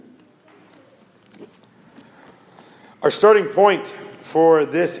Our starting point for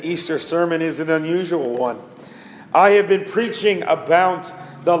this Easter sermon is an unusual one. I have been preaching about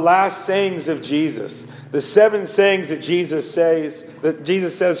the last sayings of Jesus, the 7 sayings that Jesus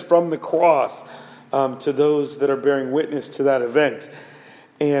says from the cross to those that are bearing witness to that event.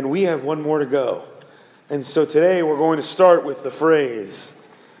 And we have one more to go. And so today we're going to start with the phrase,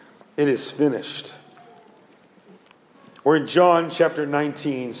 "It is finished." We're in John chapter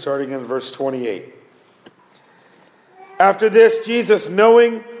 19, starting in verse 28. After this, Jesus,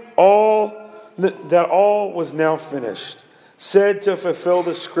 knowing that all was now finished, said to fulfill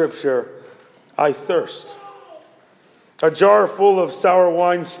the scripture, "I thirst." A jar full of sour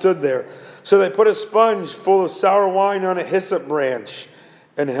wine stood there. So they put a sponge full of sour wine on a hyssop branch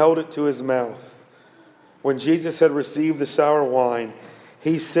and held it to his mouth. When Jesus had received the sour wine,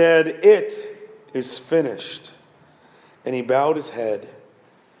 he said, "It is finished." And he bowed his head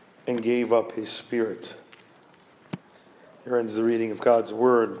and gave up his spirit. Here ends the reading of God's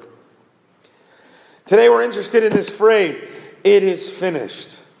word. Today we're interested in this phrase, "It is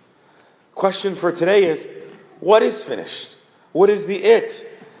finished." Question for today is, what is finished? What is the it?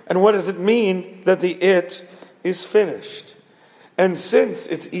 And what does it mean that the it is finished? And since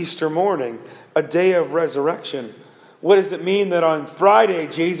it's Easter morning, a day of resurrection, what does it mean that on Friday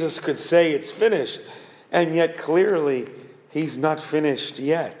Jesus could say it's finished, and yet clearly he's not finished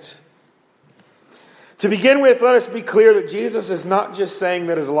yet? To begin with, let us be clear that Jesus is not just saying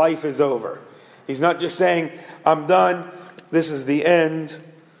that his life is over. He's not just saying, "I'm done, this is the end."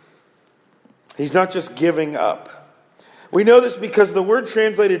 He's not just giving up. We know this because the word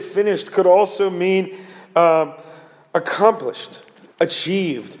translated finished could also mean accomplished,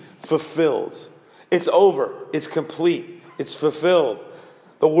 achieved, fulfilled. It's over, it's complete, it's fulfilled.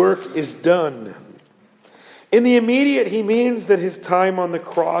 The work is done. In the immediate, he means that his time on the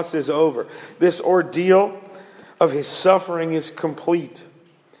cross is over. This ordeal of his suffering is complete.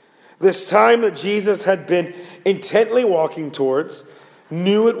 This time that Jesus had been intently walking towards,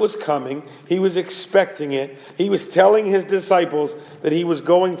 knew it was coming, he was expecting it, he was telling his disciples that he was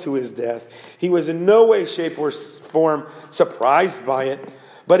going to his death. He was in no way, shape, or form surprised by it,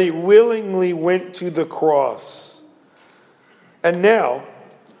 but he willingly went to the cross. And now,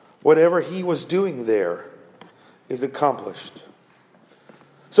 whatever he was doing there is accomplished.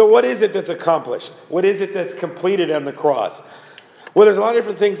 So what is it that's accomplished? What is it that's completed on the cross? Well, there's a lot of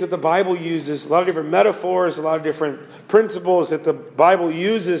different things that the Bible uses, a lot of different metaphors, a lot of different principles that the Bible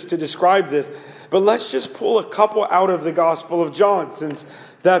uses to describe this. But let's just pull a couple out of the Gospel of John, since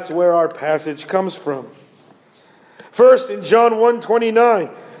that's where our passage comes from. First, in John 1:29,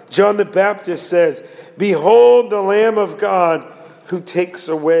 John the Baptist says, "Behold the Lamb of God who takes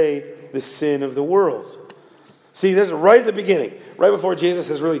away the sin of the world." See, this is right at the beginning, right before Jesus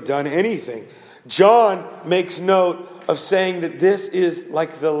has really done anything. John makes note of saying that this is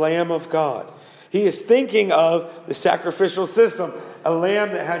like the Lamb of God. He is thinking of the sacrificial system, a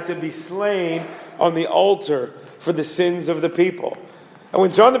lamb that had to be slain on the altar for the sins of the people. And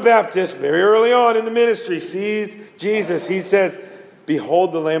when John the Baptist, very early on in the ministry, sees Jesus, he says,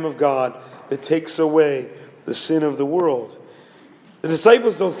 "Behold the Lamb of God that takes away the sin of the world." The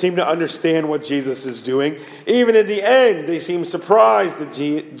disciples don't seem to understand what Jesus is doing. Even at the end, they seem surprised that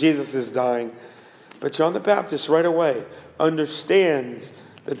Jesus is dying. But John the Baptist right away understands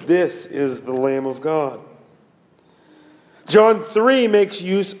that this is the Lamb of God. John 3 makes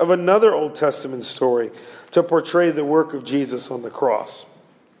use of another Old Testament story to portray the work of Jesus on the cross.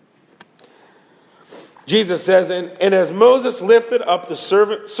 Jesus says, and as Moses lifted up the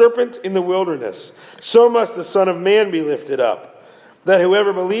serpent in the wilderness, so must the Son of Man be lifted up, that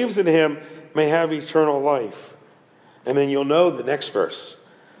whoever believes in him may have eternal life. And then you'll know the next verse.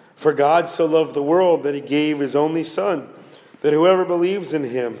 For God so loved the world that he gave his only Son, that whoever believes in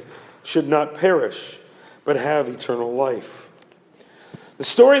him should not perish, but have eternal life. The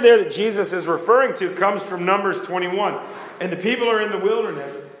story there that Jesus is referring to comes from Numbers 21. And the people are in the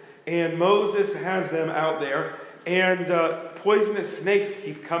wilderness, and Moses has them out there, and poisonous snakes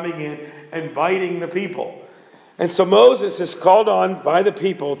keep coming in and biting the people. And so Moses is called on by the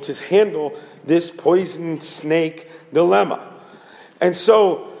people to handle this poison snake dilemma. And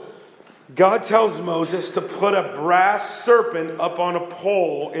so God tells Moses to put a brass serpent up on a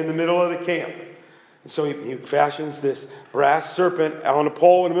pole in the middle of the camp. And so he fashions this brass serpent on a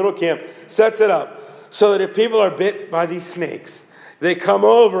pole in the middle of the camp, sets it up so that if people are bit by these snakes, they come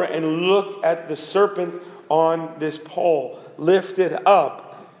over and look at the serpent on this pole, lift it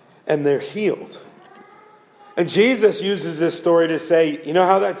up, and they're healed. And Jesus uses this story to say, you know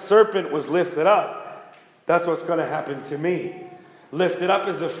how that serpent was lifted up? That's what's going to happen to me. Lifted up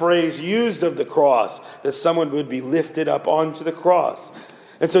is a phrase used of the cross, that someone would be lifted up onto the cross.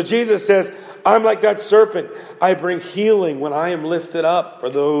 And so Jesus says, I'm like that serpent. I bring healing when I am lifted up for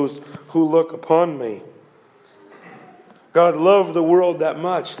those who look upon me. God loved the world that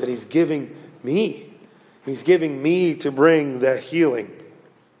much that he's giving me. He's giving me to bring that healing.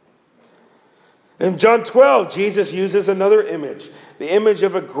 In John 12, Jesus uses another image, the image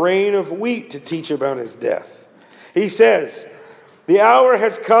of a grain of wheat, to teach about his death. He says, the hour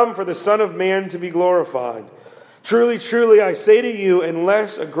has come for the Son of Man to be glorified. Truly, truly, I say to you,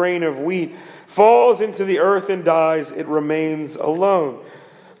 unless a grain of wheat falls into the earth and dies, it remains alone.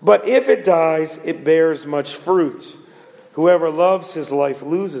 But if it dies, it bears much fruit. Whoever loves his life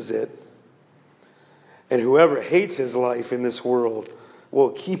loses it, and whoever hates his life in this world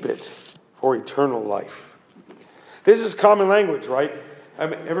will keep it for eternal life. This is common language, right? I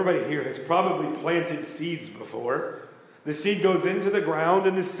mean, everybody here has probably planted seeds before. The seed goes into the ground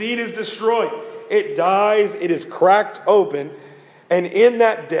and the seed is destroyed. It dies, it is cracked open, and in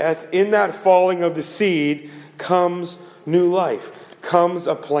that death, in that falling of the seed, comes new life, comes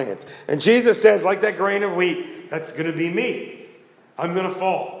a plant. And Jesus says, like that grain of wheat, that's going to be me. I'm going to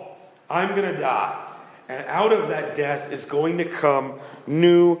fall. I'm going to die. And out of that death is going to come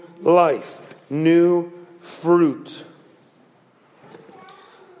new life, new fruit.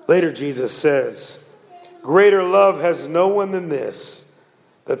 Later, Jesus says, greater love has no one than this,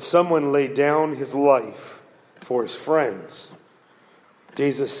 that someone lay down his life for his friends.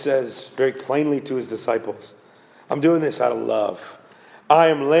 Jesus says very plainly to his disciples, I'm doing this out of love. I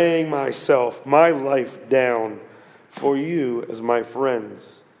am laying myself, my life down for you as my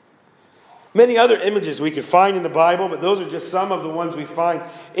friends. Many other images we could find in the Bible, but those are just some of the ones we find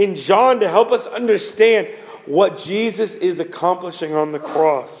in John to help us understand what Jesus is accomplishing on the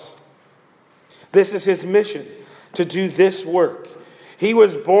cross. This is his mission, to do this work. He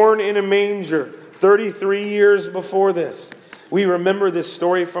was born in a manger 33 years before this. We remember this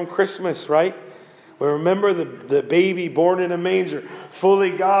story from Christmas, right? We remember the baby born in a manger,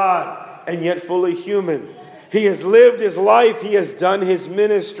 fully God and yet fully human. He has lived his life, he has done his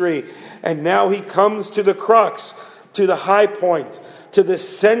ministry, and now he comes to the crux, to the high point, to the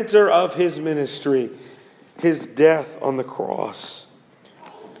center of his ministry, his death on the cross.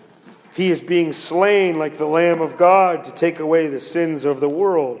 He is being slain like the Lamb of God to take away the sins of the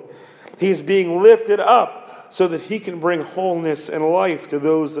world. He is being lifted up so that he can bring wholeness and life to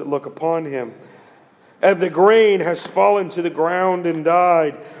those that look upon him. And the grain has fallen to the ground and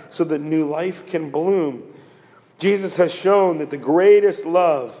died so that new life can bloom. Jesus has shown that the greatest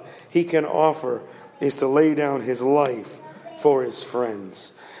love he can offer is to lay down his life for his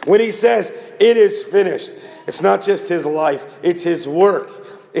friends. When he says, it is finished, it's not just his life, it's his work.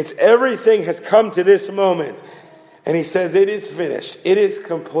 It's everything has come to this moment. And he says, it is finished, it is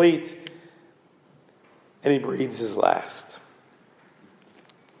complete. And he breathes his last.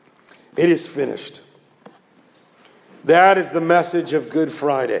 It is finished. That is the message of Good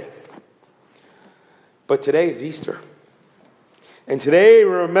Friday. But today is Easter. And today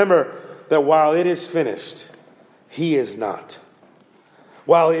we remember that while it is finished, he is not.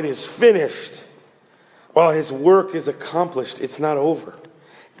 While it is finished, while his work is accomplished, it's not over.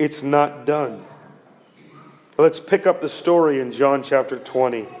 It's not done. Let's pick up the story in John chapter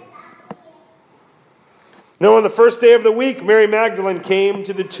 20. Now on the first day of the week, Mary Magdalene came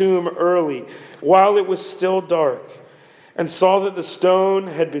to the tomb early, while it was still dark, and saw that the stone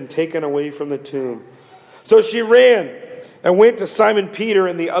had been taken away from the tomb. So she ran and went to Simon Peter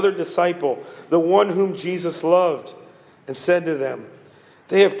and the other disciple, the one whom Jesus loved, and said to them,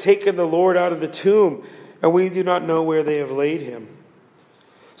 they have taken the Lord out of the tomb, and we do not know where they have laid him.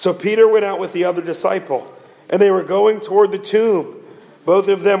 So Peter went out with the other disciple, and they were going toward the tomb. Both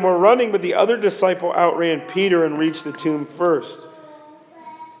of them were running, but the other disciple outran Peter and reached the tomb first.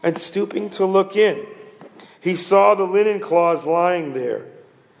 And stooping to look in, he saw the linen cloths lying there,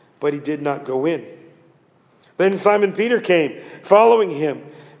 but he did not go in. Then Simon Peter came, following him,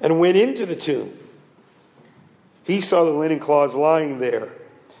 and went into the tomb. He saw the linen cloths lying there,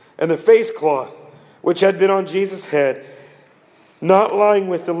 and the face cloth, which had been on Jesus' head, not lying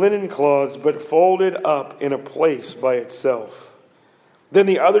with the linen cloths, but folded up in a place by itself. Then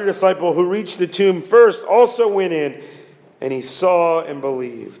the other disciple who reached the tomb first also went in, and he saw and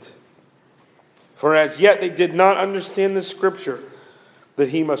believed. For as yet they did not understand the scripture that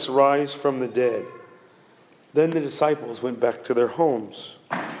he must rise from the dead. Then the disciples went back to their homes.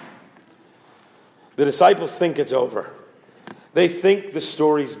 The disciples think it's over. They think the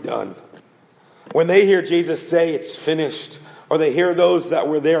story's done. When they hear Jesus say it's finished, or they hear those that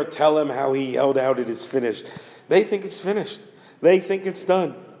were there tell him how he yelled out it is finished, they think it's finished. They think it's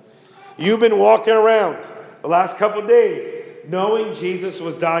done. You've been walking around the last couple of days knowing Jesus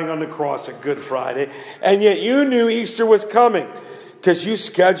was dying on the cross at Good Friday, and yet you knew Easter was coming because you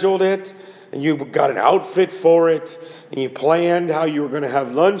scheduled it, and you got an outfit for it, and you planned how you were going to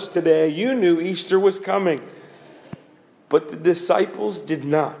have lunch today. You knew Easter was coming. But the disciples did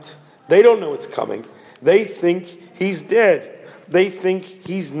not. They don't know it's coming. They think he's dead. They think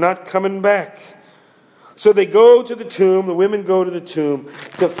he's not coming back. So they go to the tomb, the women go to the tomb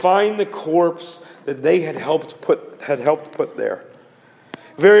to find the corpse that they had helped put there.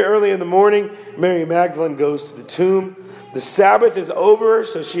 Very early in the morning, Mary Magdalene goes to the tomb. The Sabbath is over,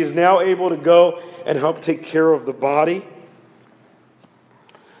 so she is now able to go and help take care of the body.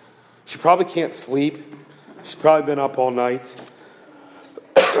 She probably can't sleep. She's probably been up all night.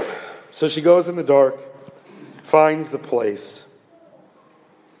 So she goes in the dark, finds the place.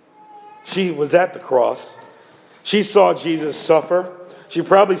 She was at the cross. She saw Jesus suffer. She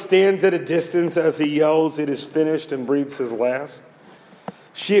probably stands at a distance as he yells, "It is finished," and breathes his last.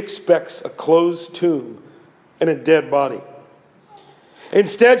 She expects a closed tomb and a dead body.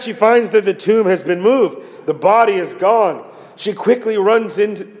 Instead, she finds that the tomb has been moved. The body is gone. She quickly runs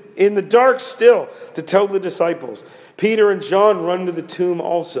in the dark still to tell the disciples. Peter and John run to the tomb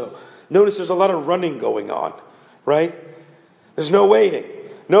also. Notice there's a lot of running going on, right? There's no waiting,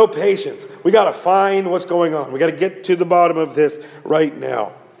 no patience. We got to find what's going on. We got to get to the bottom of this right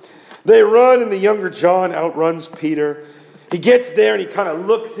now. They run, and the younger John outruns Peter. He gets there, and he kind of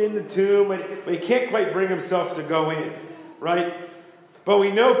looks in the tomb, but he can't quite bring himself to go in, right? But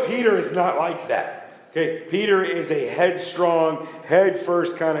we know Peter is not like that. Okay, Peter is a headstrong,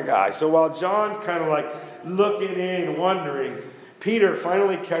 head-first kind of guy. So while John's kind of like looking in, wondering, Peter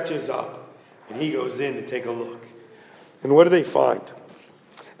finally catches up, and he goes in to take a look. And what do they find?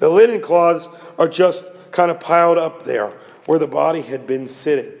 The linen cloths are just kind of piled up there where the body had been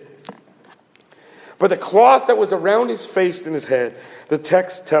sitting. But the cloth that was around his face and his head, the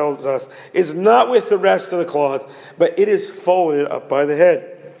text tells us, is not with the rest of the cloths, but it is folded up by the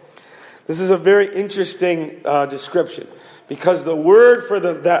head. This is a very interesting description, because the word for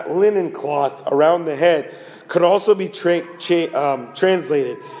that linen cloth around the head could also be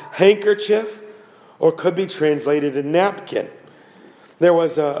translated handkerchief, or could be translated a napkin. There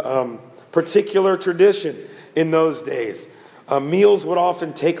was a particular tradition in those days. Meals would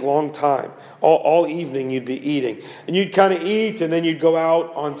often take a long time. All evening you'd be eating. And you'd kind of eat, and then you'd go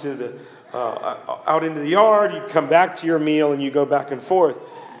out out into the yard, you'd come back to your meal, and you go back and forth.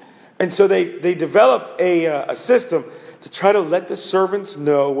 And so they developed a system to try to let the servants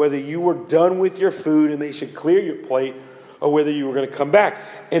know whether you were done with your food and they should clear your plate, or whether you were going to come back.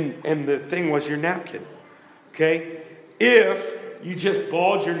 And the thing was your napkin. Okay? If you just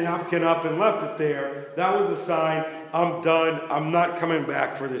balled your napkin up and left it there, that was the sign, I'm done, I'm not coming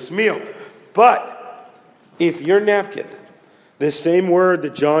back for this meal. But if your napkin, this same word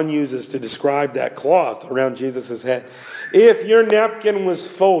that John uses to describe that cloth around Jesus' head, if your napkin was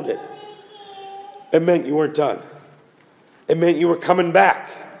folded, it meant you weren't done. It meant you were coming back.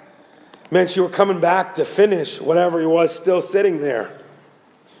 It meant you were coming back to finish whatever it was still sitting there.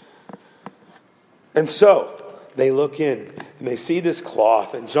 And so they look in and they see this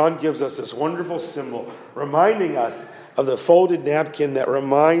cloth, and John gives us this wonderful symbol reminding us of the folded napkin that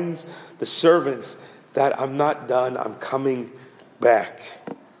reminds the servants that I'm not done, I'm coming back.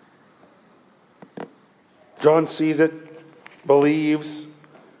 John sees it, believes.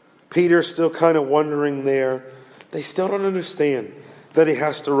 Peter's still kind of wondering there. They still don't understand that he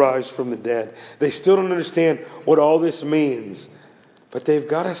has to rise from the dead. They still don't understand what all this means. But they've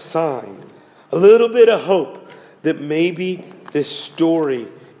got a sign, a little bit of hope that maybe this story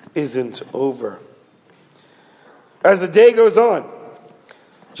isn't over. As the day goes on,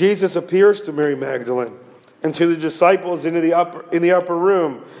 Jesus appears to Mary Magdalene and to the disciples in the upper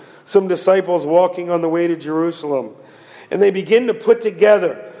room, some disciples walking on the way to Jerusalem. And they begin to put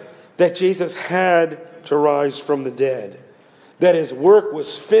together that Jesus had to rise from the dead, that his work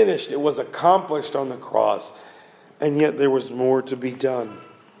was finished, it was accomplished on the cross, and yet there was more to be done.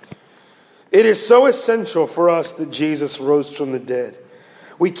 It is so essential for us that Jesus rose from the dead.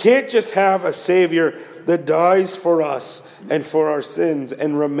 We can't just have a Savior that dies for us and for our sins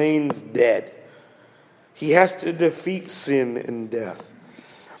and remains dead. He has to defeat sin and death.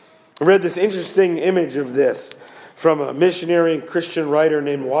 I read this interesting image of this from a missionary and Christian writer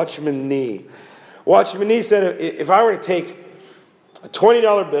named Watchman Nee. Watchman Nee said, if I were to take a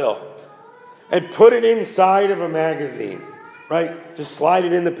 $20 bill and put it inside of a magazine, right? Just slide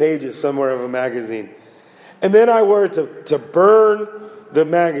it in the pages somewhere of a magazine. And then I were to burn the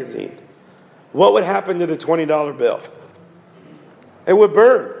magazine, what would happen to the $20 bill? It would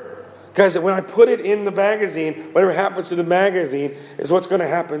burn. Because when I put it in the magazine, whatever happens to the magazine is what's going to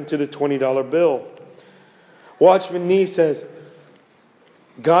happen to the $20 bill. Watchman Nee says,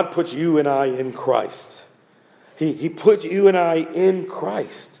 God puts you and I in Christ. He put you and I in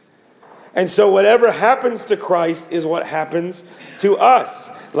Christ. And so whatever happens to Christ is what happens to us.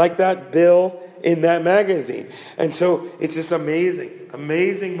 Like that bill in that magazine. And so it's this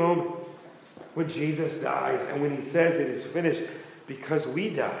amazing moment when Jesus dies and when he says it is finished, because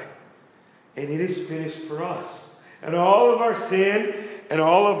we die. And it is finished for us. And all of our sin and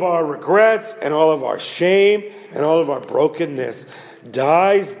all of our regrets and all of our shame and all of our brokenness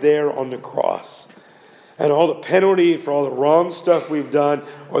dies there on the cross. And all the penalty for all the wrong stuff we've done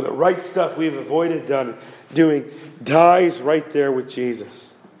or the right stuff we've avoided doing dies right there with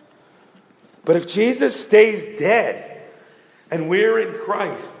Jesus. But if Jesus stays dead and we're in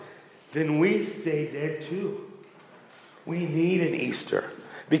Christ, then we stay dead too. We need an Easter.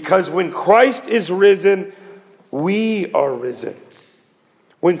 Because when Christ is risen, we are risen.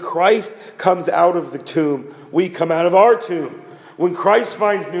 When Christ comes out of the tomb, we come out of our tomb. When Christ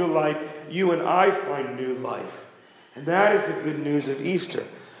finds new life, you and I find new life. And that is the good news of Easter.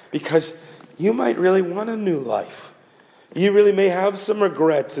 Because you might really want a new life. You really may have some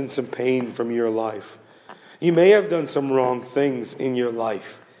regrets and some pain from your life. You may have done some wrong things in your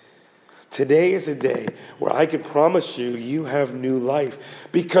life. Today is a day where I can promise you, you have new life.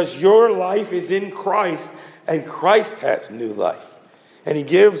 Because your life is in Christ, and Christ has new life. And he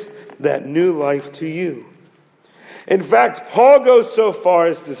gives that new life to you. In fact, Paul goes so far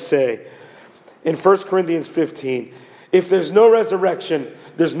as to say, in 1 Corinthians 15, if there's no resurrection,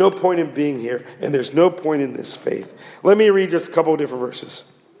 there's no point in being here, and there's no point in this faith. Let me read just a couple of different verses.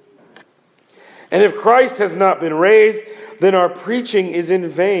 And if Christ has not been raised, then our preaching is in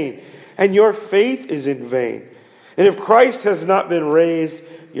vain, and your faith is in vain. And if Christ has not been raised,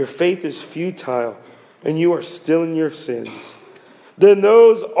 your faith is futile, and you are still in your sins. Then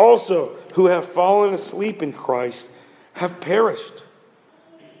those also who have fallen asleep in Christ have perished.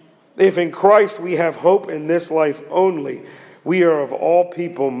 If in Christ we have hope in this life only, we are of all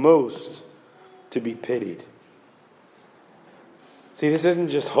people most to be pitied. See, this isn't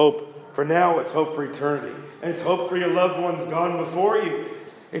just hope for now, it's hope for eternity. And it's hope for your loved ones gone before you.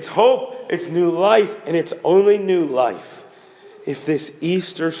 It's hope, it's new life, and it's only new life if this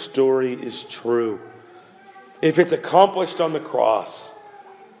Easter story is true. If it's accomplished on the cross,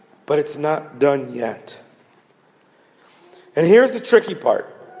 but it's not done yet. And here's the tricky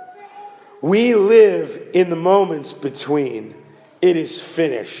part. We live in the moments between it is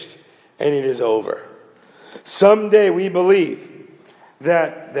finished and it is over. Someday we believe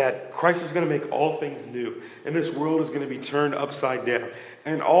that Christ is going to make all things new, and this world is going to be turned upside down,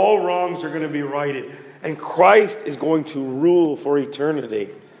 and all wrongs are going to be righted, and Christ is going to rule for eternity.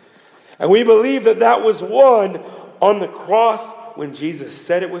 And we believe that was won on the cross when Jesus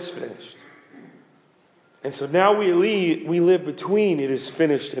said it was finished. And so now we live between it is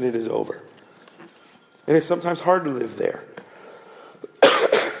finished and it is over. And it's sometimes hard to live there.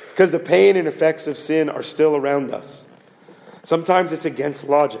 Because the pain and effects of sin are still around us. Sometimes it's against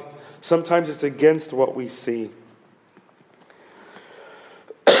logic. Sometimes it's against what we see.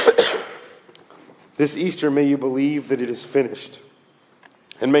 This Easter, may you believe that it is finished.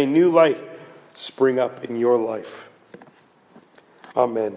 And may new life spring up in your life. Amen.